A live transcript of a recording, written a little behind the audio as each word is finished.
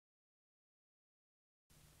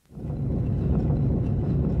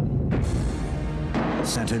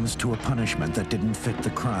Sentenced to a punishment that didn't fit the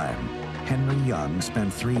crime, Henry Young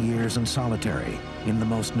spent 3 years in solitary in the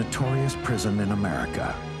most notorious prison in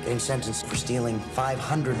America. Getting sentenced for stealing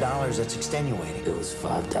 $500, that's extenuating. It was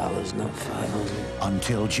 $5, not 500.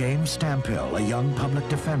 Until James Stampill, a young public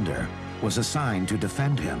defender, was assigned to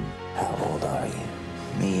defend him. How old are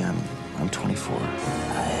you? Me, I'm 24. I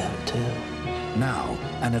am too. Now,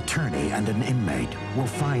 an attorney and an inmate will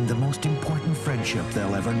find the most important friendship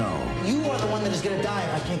they'll ever know. You are the one that is gonna die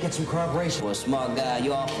if I can't get some corroboration. For a smart guy,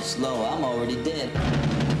 you're awful slow. I'm already dead.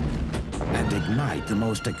 And ignite the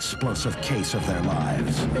most explosive case of their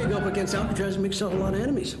lives. Hey, go up against Alcatraz and make yourself a lot of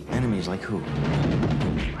enemies. Enemies like who?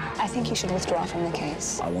 I think you should withdraw from the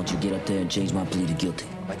case. I want you to get up there and change my plea to guilty.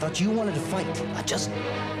 I thought you wanted to fight. I just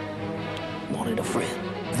wanted a friend.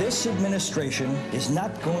 This administration is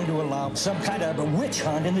not going to allow some kind of a witch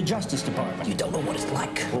hunt in the Justice Department. You don't know what it's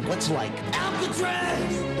like. Well, what's like?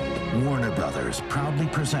 Alcatraz! Warner Brothers proudly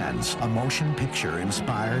presents a motion picture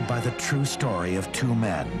inspired by the true story of two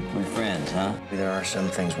men We're friends, huh? There are some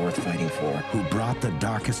things worth fighting for. who brought the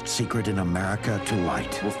darkest secret in America to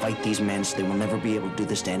light. We'll fight these men so they will never be able to do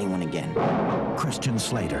this to anyone again. Christian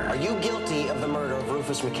Slater, Are you guilty of the murder of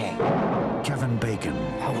Rufus McKay? Kevin Bacon,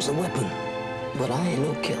 I was a weapon, but I ain't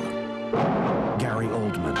no killer. Gary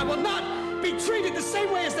Oldman. I will not be treated the same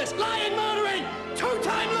way as this lying, murdering,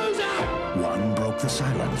 two-time loser! One broke the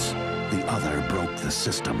silence, the other broke the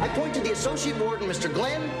system. I point to the associate warden, Mr.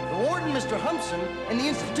 Glenn, the warden, Mr. Humpson, and the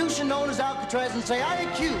institution known as Alcatraz and say, I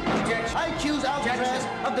accuse Alcatraz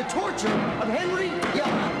of the torture of Henry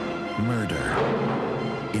Young. Murder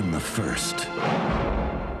in the first.